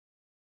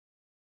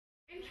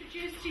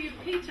introduce to you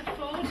Peter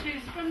Ford,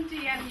 who's from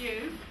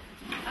DMU,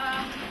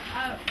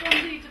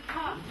 from the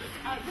department.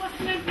 What's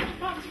the name of the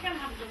department again? I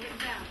haven't got it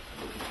down.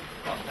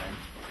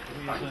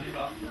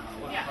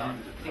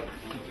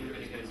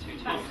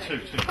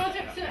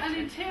 Project and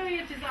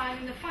Interior Design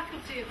in the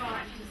Faculty of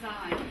Art and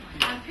Design.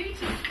 And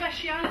Peter's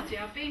speciality,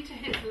 I've been to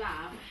his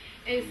lab,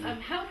 is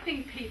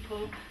helping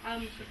people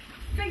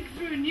think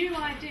through new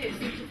ideas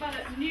and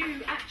develop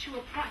new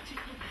actual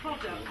practical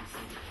products.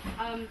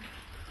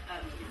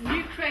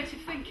 New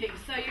creative thinking.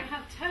 So you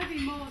had Toby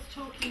Moore's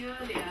talking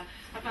earlier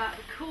about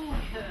the cool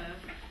curve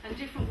and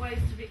different ways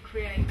to be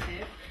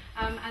creative,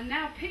 and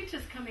now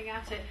Peter's coming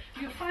at it.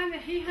 You'll find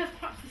that he has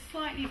perhaps a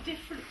slightly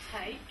different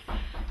take.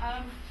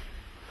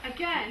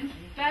 Again,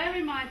 bear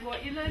in mind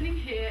what you're learning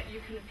here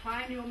you can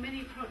apply in your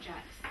mini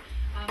projects.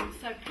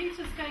 So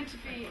Peter's going to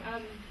be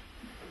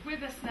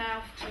with us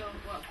now till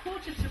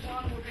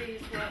 1:45 will be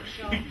his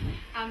workshop,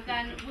 and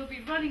then we'll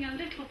be running a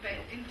little bit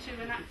into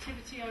an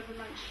activity over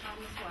lunchtime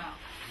as well.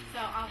 So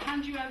I'll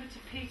hand you over to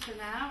Peter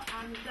now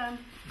and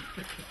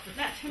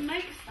let him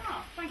make a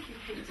start. Thank you,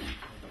 Peter.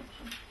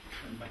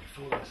 I'm make a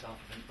fool of myself,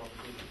 I think,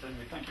 probably. But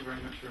anyway, thank you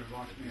very much for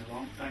inviting me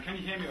along. Can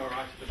you hear me all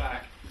right at the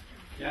back?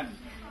 Yeah?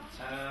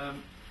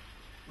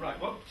 Right,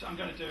 what I'm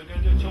going to do a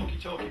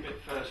talky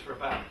bit first for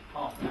about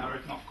half an hour,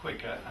 if not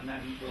quicker, and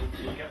then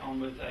we'll get on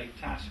with a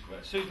task.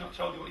 Sue's not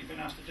told you what you've been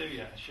asked to do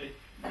yet, has she?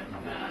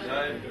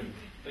 No.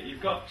 But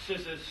you've got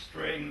scissors,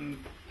 string,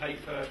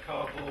 paper,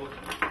 cardboard,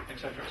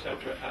 etc.,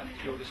 at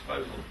your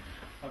disposal.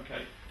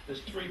 Okay,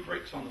 there's 3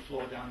 bricks on the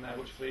floor down there,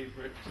 which will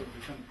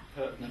become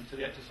pertinent to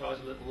the exercise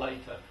a little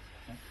later.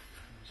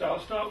 So I'll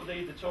start with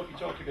the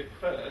talky bit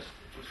first,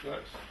 which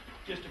works.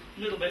 Just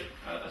a little bit,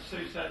 as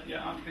Sue said,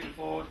 yeah, I'm Peter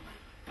Ford.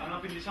 And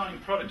I've been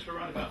designing products for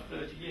around about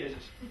 30 years.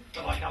 It's a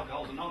bit like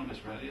Alcohol's Anonymous,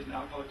 really, isn't it?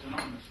 Alcoholics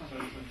Anonymous. So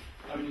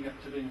owning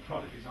up to being a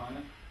product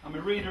designer. I'm a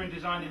reader in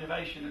design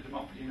innovation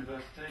at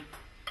University.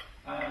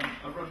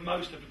 I run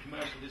most of the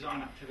commercial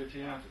design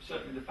activity out of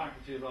certainly the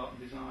Faculty of Art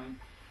and Design.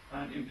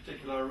 And in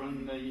particular, I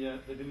run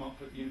the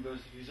Democrat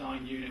University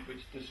Design Unit,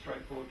 which does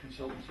straightforward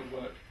consultancy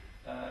work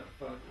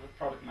for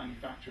product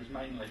manufacturers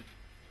mainly.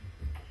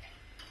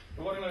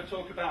 But what I'm going to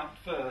talk about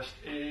first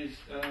is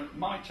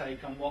my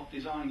take on what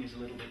design is a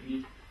little bit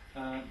new,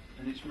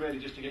 and it's really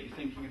just to get you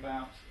thinking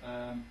about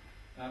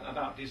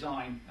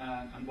design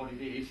and what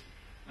it is.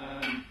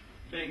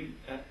 Being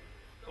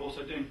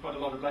also doing quite a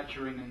lot of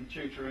lecturing and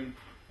tutoring,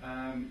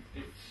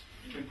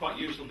 it's been quite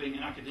useful being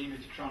in academia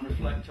to try and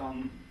reflect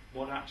on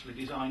what actually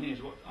design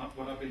is. What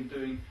I've been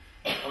doing,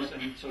 I was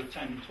in sort of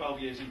 10, 12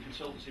 years in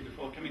consultancy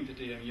before coming to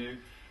DMU,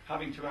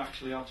 having to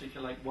actually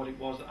articulate what it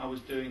was that I was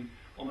doing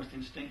almost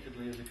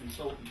instinctively as a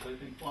consultant, so it's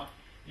been quite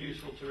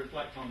useful to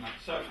reflect on that.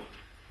 So,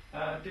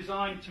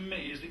 design to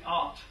me is the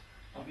art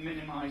of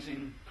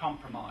minimising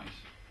compromise,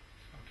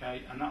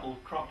 okay, and that will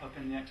crop up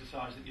in the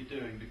exercise that you're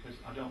doing, because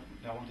I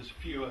want as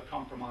fewer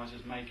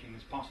compromises making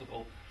as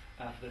possible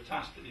for the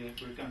task that you're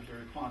going to be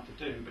required to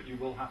do, but you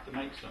will have to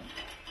make some.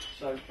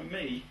 So for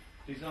me,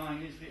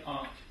 design is the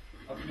art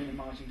of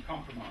minimising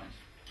compromise.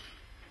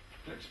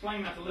 To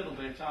explain that a little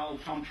bit, I'll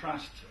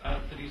contrast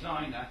the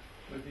designer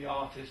with the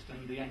artist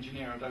and the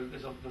engineer, although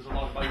there's a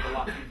lot of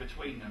overlap in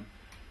between them.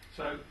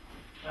 So,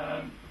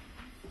 a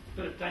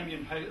bit of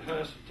Damien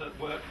Hirst at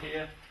work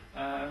here,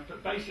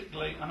 but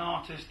basically an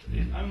artist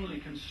is only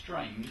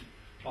constrained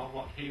by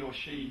what he or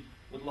she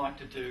would like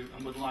to do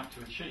and would like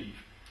to achieve.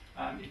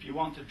 If you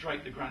want to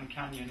drape the Grand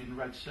Canyon in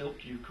red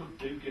silk, you could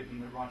do,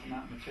 given the right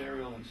amount of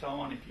material and so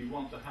on. If you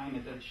want to hang a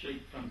dead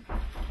sheep from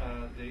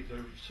the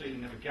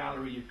ceiling of a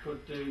gallery, you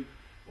could do.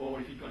 Or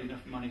if you've got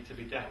enough money to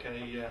bedeck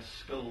a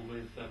skull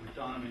with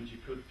diamonds, you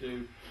could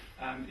do.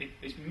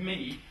 It's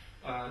me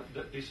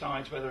that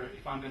decides whether,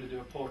 if I'm going to do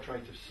a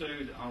portrait of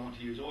Sue, that I want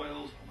to use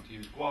oils, I want to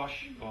use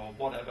gouache, or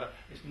whatever.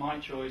 It's my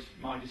choice,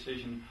 my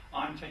decision.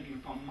 I'm taking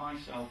upon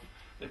myself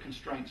the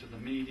constraints of the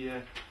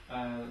media,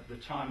 the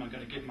time I'm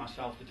going to give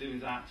myself to do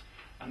that.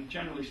 And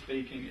generally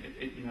speaking,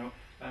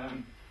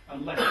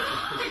 unless it's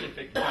a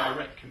specific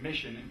direct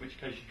commission, in which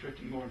case you're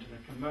drifting more into the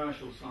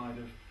commercial side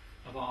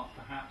of art,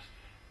 perhaps.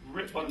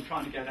 What I'm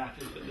trying to get at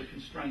is that the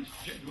constraints,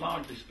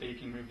 largely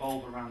speaking,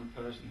 revolve around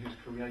the person who's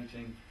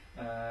creating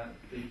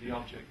the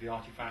object, the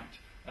artifact,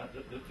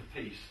 the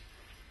piece.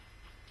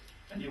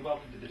 And you're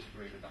welcome to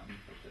disagree with that.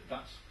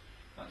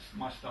 That's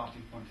my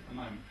starting point at the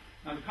moment.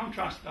 Now, to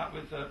contrast that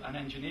with an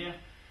engineer,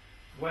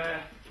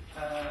 where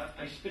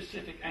a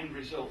specific end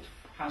result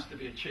has to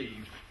be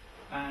achieved,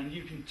 and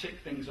you can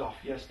tick things off.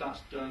 Yes, that's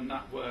done,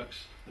 that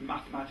works. The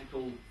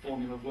mathematical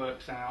formula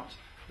works out.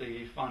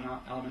 The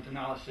finite element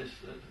analysis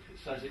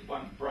says it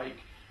won't break,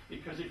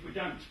 because if we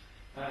don't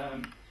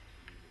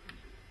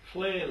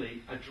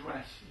clearly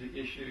address the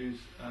issues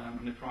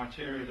and the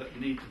criteria that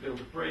need to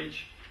build a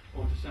bridge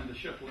or to send a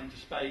shuttle into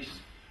space,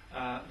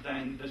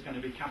 then there's going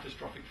to be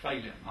catastrophic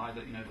failure.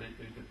 Either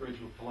the bridge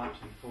will collapse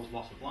and cause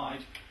loss of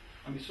lives.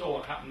 And we saw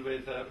what happened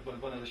with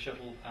one of the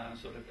shuttle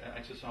sort of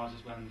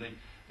exercises when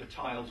the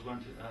tiles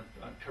weren't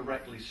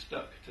correctly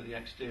stuck to the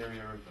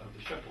exterior of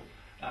the shuttle.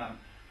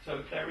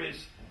 So there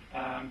is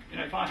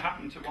If I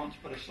happen to want to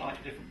put a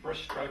slightly different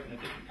brush stroke in a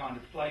different kind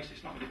of place,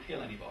 it's not going to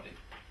kill anybody.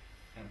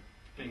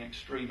 Being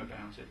extreme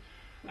about it.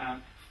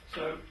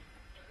 So,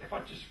 if I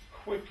just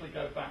quickly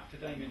go back to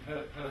Damien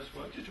Hirst's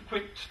work, just a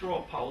quick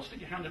straw poll. Stick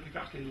your hand up if you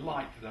actually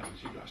like those,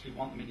 if you actually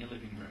want them in your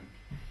living room,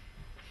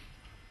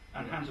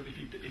 and hands up if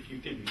you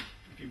didn't,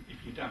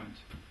 if you don't.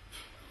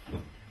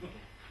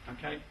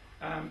 Okay.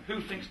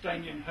 Who thinks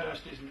Damien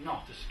Hirst is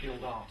not a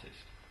skilled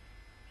artist?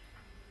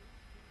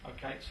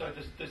 Okay, so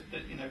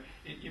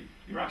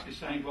you're actually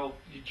saying, well,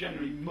 you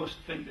generally must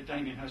think that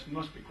Damien Hirst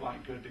must be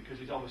quite good because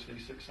he's obviously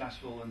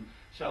successful and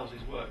sells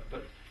his work,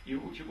 but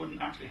you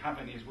wouldn't actually have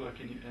any of his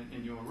work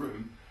in your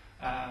room.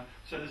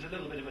 So there's a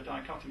little bit of a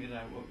dichotomy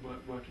there,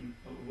 working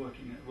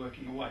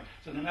away.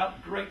 So there's a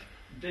great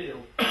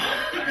deal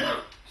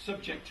of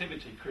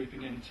subjectivity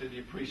creeping into the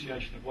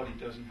appreciation of what he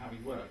does and how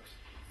he works.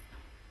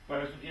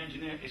 Whereas with the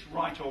engineer, it's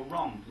right or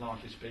wrong,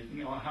 largely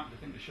speaking. I happen to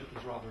think the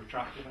shuttle's rather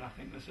attractive, and I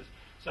think the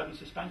 7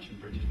 suspension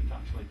bridge isn't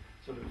actually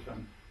sort of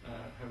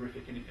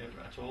horrific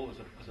at all as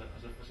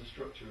a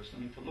structure, as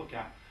something to look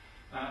at.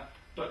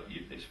 But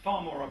it's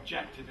far more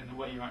objective in the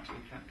way you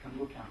actually can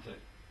look at it.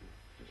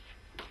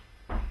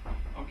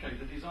 Okay,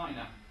 the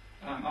designer.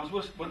 I was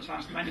once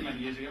asked many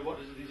years ago, what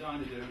does a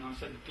designer do? And I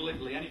said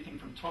glibly, anything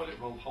from toilet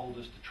roll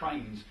holders to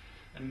trains.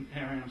 And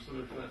here I am sort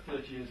of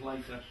 30 years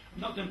later.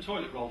 I've not done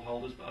toilet roll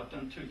holders, but I've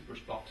done toothbrush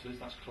boxes,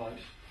 that's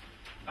close.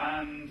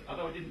 And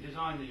although I didn't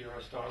design the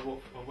Eurostar, I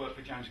worked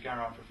for James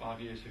Garrard for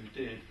 5 years, who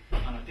did.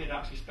 And I did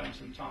actually spend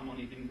some time on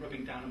even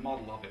rubbing down a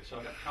model of it,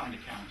 so that kind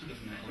of counts,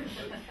 doesn't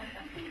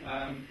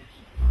it?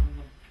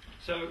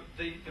 So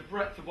the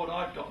breadth of what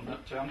I've gotten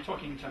up to, I'm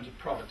talking in terms of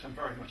products, I'm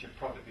very much a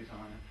product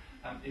designer,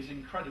 is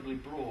incredibly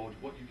broad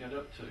what you get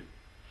up to.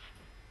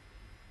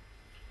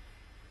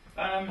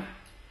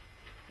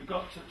 We've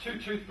got 2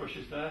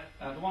 toothbrushes there.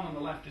 The one on the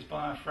left is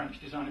by a French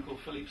designer called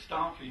Philippe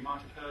Starck, who you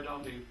might have heard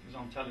of, who was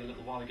on telly a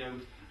little while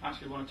ago.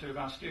 Actually, 1 or 2 of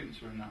our students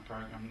were in that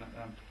programme.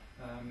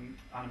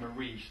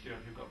 Anna-Marie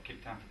Stewart, who got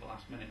kicked out at the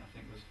last minute, I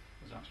think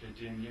was actually a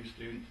GMU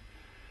student.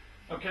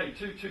 Okay,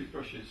 2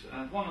 toothbrushes.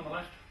 The one on the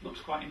left looks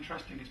quite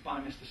interesting. It's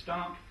by Mr.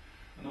 Starck,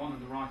 and the one on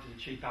the right is a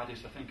cheap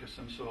Addis, I think, of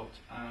some sort.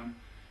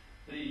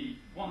 The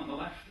one on the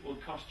left will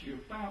cost you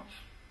about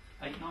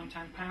 £8, £9,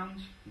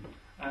 £10,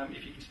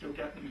 if you can still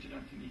get them, which I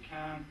don't think you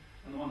can.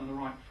 And the one on the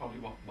right, probably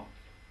what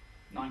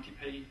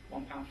 90p,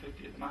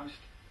 £1.50 at the most,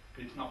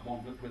 because it's not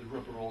one with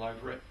rubber all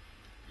over it.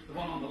 The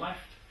one on the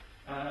left,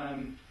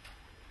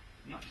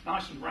 it's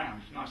nice and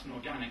round, nice and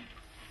organic.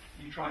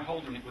 You try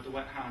holding it with a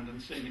wet hand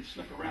and seeing it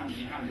slip around in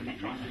your hand and you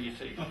try and do your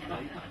teeth.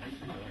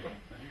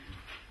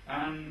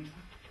 And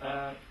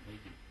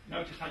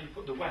notice how you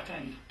put the wet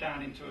end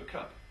down into a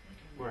cup,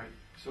 where it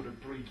sort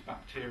of breeds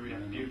bacteria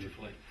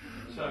beautifully.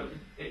 So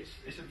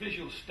it's a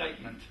visual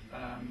statement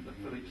that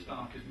Philippe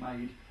Starck has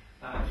made.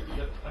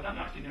 That I don't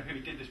actually know who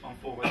he did this one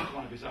for, whether it's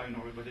one of his own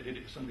or whether he did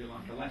it for somebody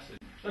like a lesson.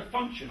 So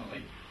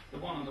functionally, the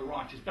one on the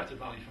right is better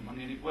value for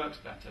money and it works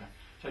better.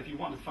 So if you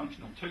want a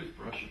functional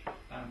toothbrush,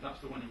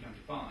 that's the one you're going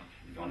to buy.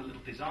 If you want a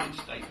little design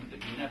statement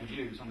that you never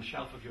use on the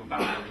shelf of your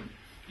bathroom,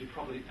 you've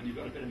got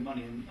a bit of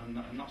money and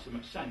not so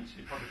much sense,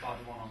 you'd probably buy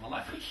the one on the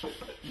left.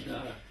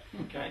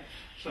 Okay,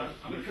 so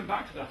I'm going to come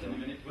back to that in a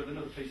minute with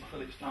another piece of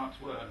Philippe Starck's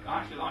work.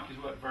 I actually like his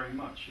work very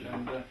much,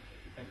 and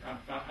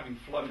having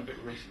flown a bit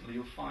recently,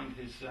 you'll find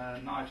his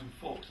knives and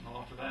forks on a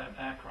lot of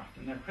aircraft,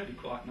 and they're really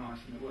quite nice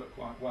and they work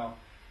quite well.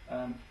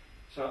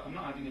 So I'm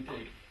not having a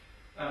dig.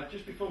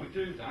 Just before we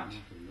do that,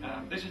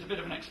 this is a bit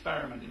of an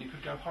experiment and it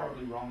could go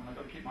horribly wrong, and I've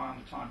got to keep my eye on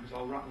the time because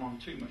I'll rattle on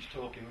too much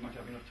talking. We might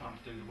have enough time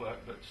to do the work,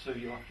 but Sue,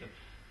 you'll have to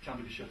tell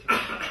me to shut it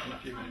up in a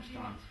few minutes'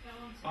 time.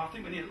 I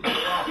think we need a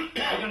little while. Are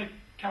we going to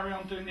carry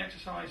on doing the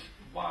exercise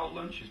while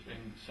lunch is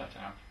being set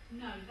out?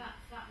 No,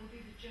 that will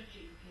be the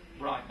judging period.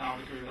 Right, now I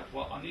would agree with that.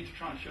 Well, I need to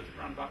try and shut it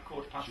around about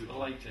 15:15 the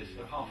latest,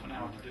 so half an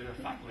hour to do a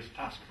thankless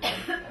task.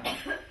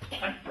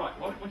 Right,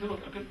 what we're going to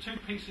look at, I've got 2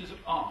 pieces of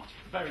art,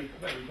 very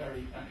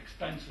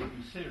expensive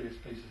and serious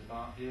pieces of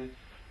art here.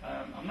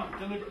 I'm not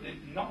deliberately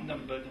not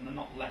numbered and they're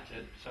not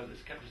lettered, so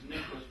it's kept as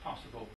neutral as possible.